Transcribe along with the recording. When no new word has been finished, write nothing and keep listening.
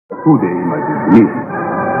2-day emergency meeting.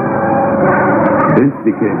 This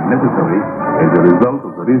became necessary as a result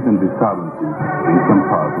of the recent disturbances in some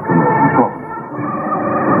parts of the northern province.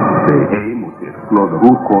 The aim was to explore the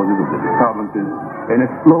root causes of the disturbances and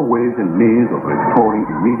explore ways and means of restoring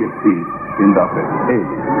immediate peace in the affected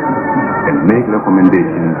areas and make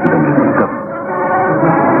recommendations to the national government.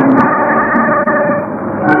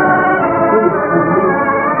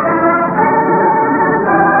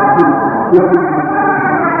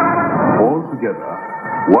 Altogether,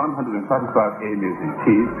 135 emirs and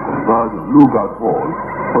chiefs converged on Lookout Hall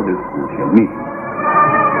for this crucial meeting.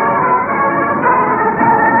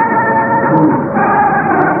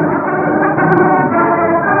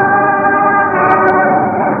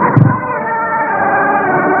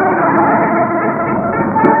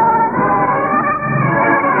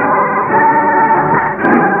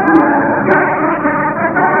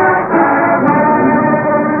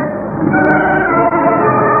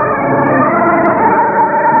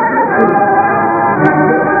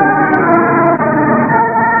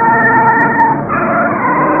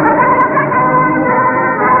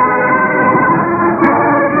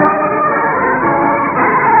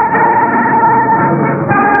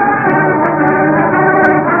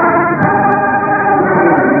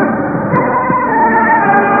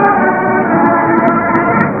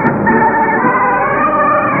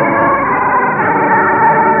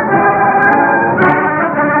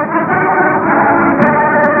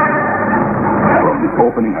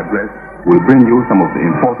 Will bring you some of the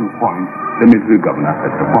important points the military governor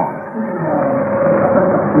has upon.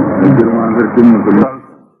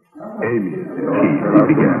 Emirs and chiefs, he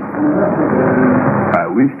began. I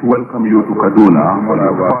wish to welcome you to Kaduna on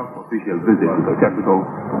your first official visit to the capital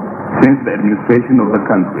since the administration of the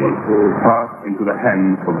country passed into the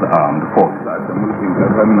hands of the armed forces.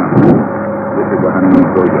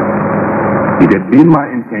 It had been my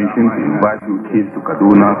intention to invite you chiefs to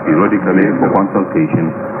Kaduna periodically for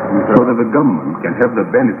consultation so that the government can have the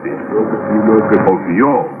benefit of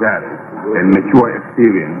your varied and mature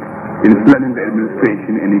experience in planning the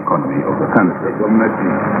administration and economy of the country. In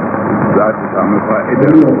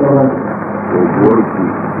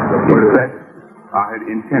fact, I had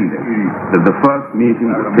intended that the first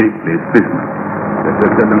meeting would take place this month.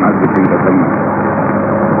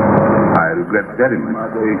 I regret very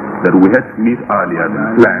much that we had to meet earlier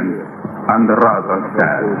than planned under rather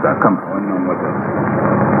sad circumstances.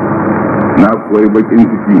 Na koyi bakin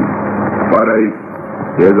ciki kwarai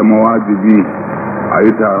ya zama wajibi a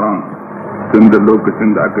yi taron tun da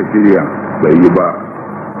lokacin da aka shirya bai yi ba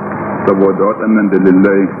saboda waɗannan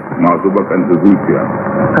dalilai masu bakanta zuciya.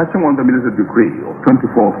 Touching on the military decree of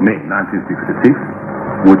 24th May 1966,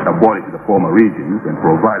 which abolished the former regions and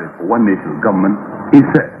provided for one national government, he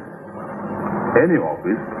said, any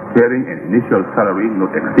office carrying an initial salary not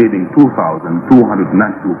exceeding £2,292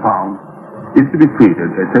 is to be treated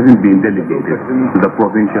as having been delegated to the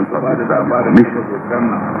Provincial Public Service Commission.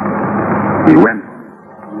 He went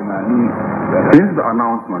on. Since the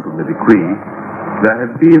announcement of the decree, there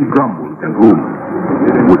have been grumbles and rumors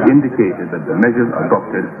which indicated that the measures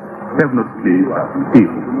adopted have not pleased certain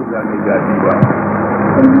people.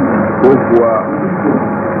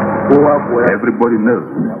 Everybody knows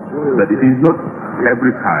that it is not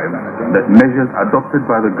every time that measures adopted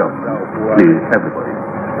by the government please everybody.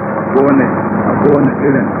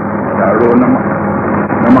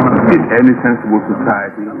 In any sensible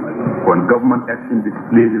society, when government action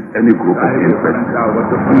displeases any group of interests,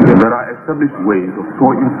 there are established ways of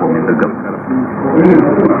so informing the government.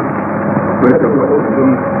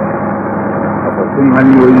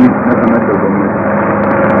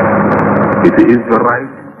 It is the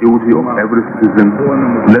right duty of every citizen to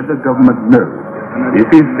let the government know if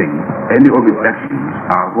he thinks any of its actions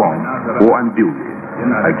are wrong or unduly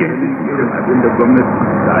against it.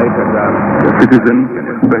 The citizen can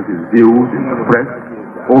express his views in the press,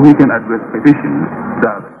 or he can address petitions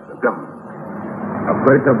direct to the government.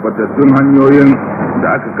 Akwai tabbatattun hanyoyin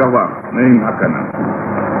da aka kafa na yin haka nan.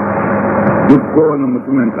 Duk kowane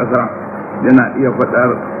mutumin ƙasa yana iya faɗar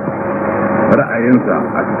ra'ayinsa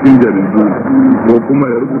a cikin jaridu ko kuma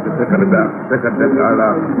ya rubuta takardar ƙara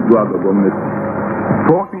zuwa ga gwamnati.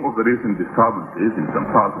 Talking of the recent disturbances in some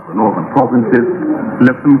parts of the northern provinces,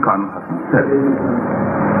 Lieutenant Colonel Hassan said,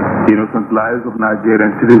 innocent lives of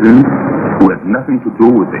Nigerian citizens who had nothing to do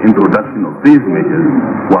with the introduction of these measures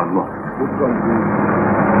were lost.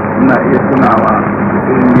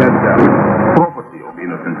 Property of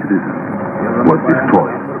innocent citizens was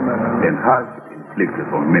destroyed and hardship inflicted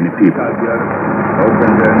on many people.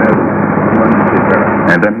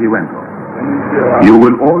 And then he went on. You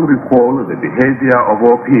will all recall the behavior of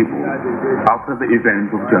our people after the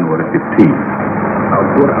events of January 15th.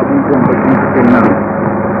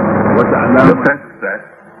 The fact that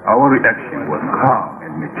our reaction was calm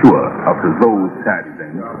and mature after those sad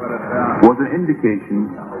events was an indication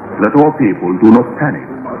that our people do not panic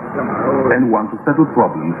and want to settle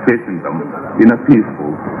problems facing them in a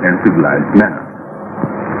peaceful and civilized manner.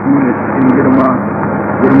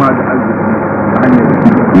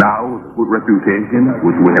 Now, the good reputation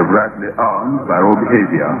which we have rightly earned by our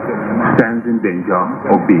behavior stands in danger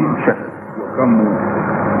of being shattered. On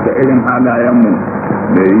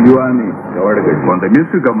the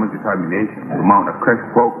military government's determination to mount a crash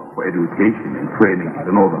program for education and training in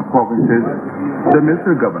the northern provinces, the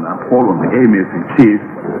military governor called on the emirs-in-chief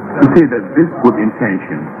to say that this good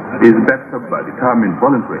intention is backed up by determined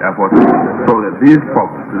voluntary efforts so that these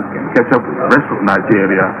provinces can catch up with the rest of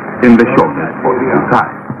Nigeria in the shortest possible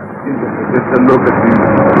time.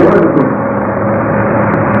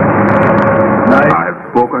 I have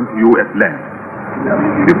spoken to you at length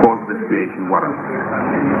because the situation warrants it.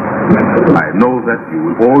 I know that you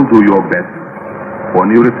will all do your best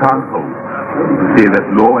when you return home to say that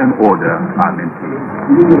law and order are maintained.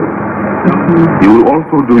 You will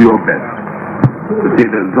also do your best to say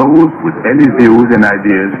that those with any views and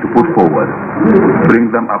ideas to put forward,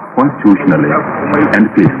 bring them up constitutionally and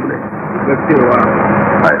peacefully.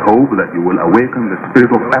 I hope that you will awaken the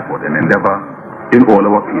spirit of effort and endeavor in all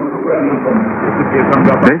our people.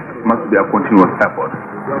 This must be a continuous effort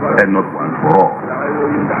and not one for all.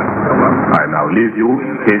 I now leave you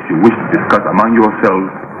in case you wish to discuss among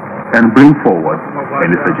yourselves and bring forward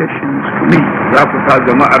any suggestions to me.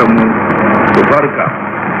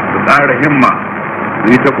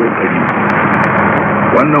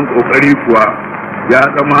 Wannan kokari kuwa ya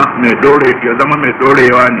zama mai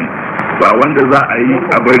dorewa ne, ba wanda za a yi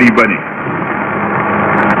a bari bane.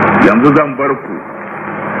 Yanzu zan bar ku,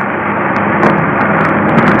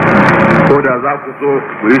 ko da za ku so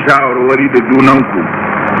ku yi shawarwari da junanku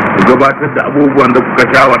ku gabatar da abubuwan da kuka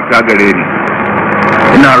shawarta gare ni.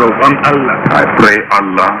 Ina roƙon Allah. I pray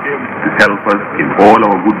Allah to help us in all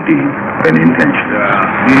our good deeds and intentions.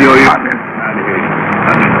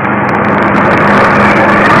 Amen.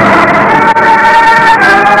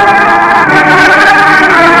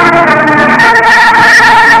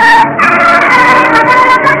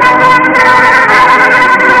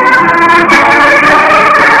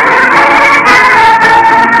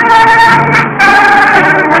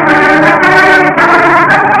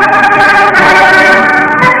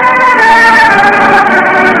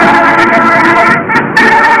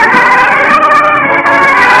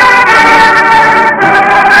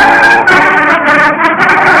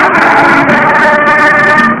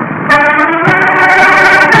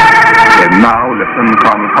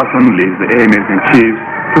 Hassan leaves the emirs-in-chief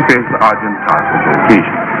to face the urgent task of the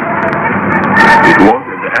occasion. It was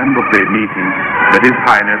at the end of their meeting that His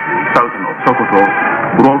Highness the Sultan of Sokoto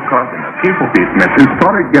broadcast in a K4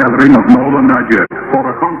 historic gathering of northern Nigeria for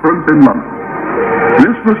a conference in London.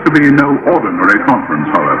 This was to be no ordinary conference,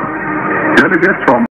 however. Delegates from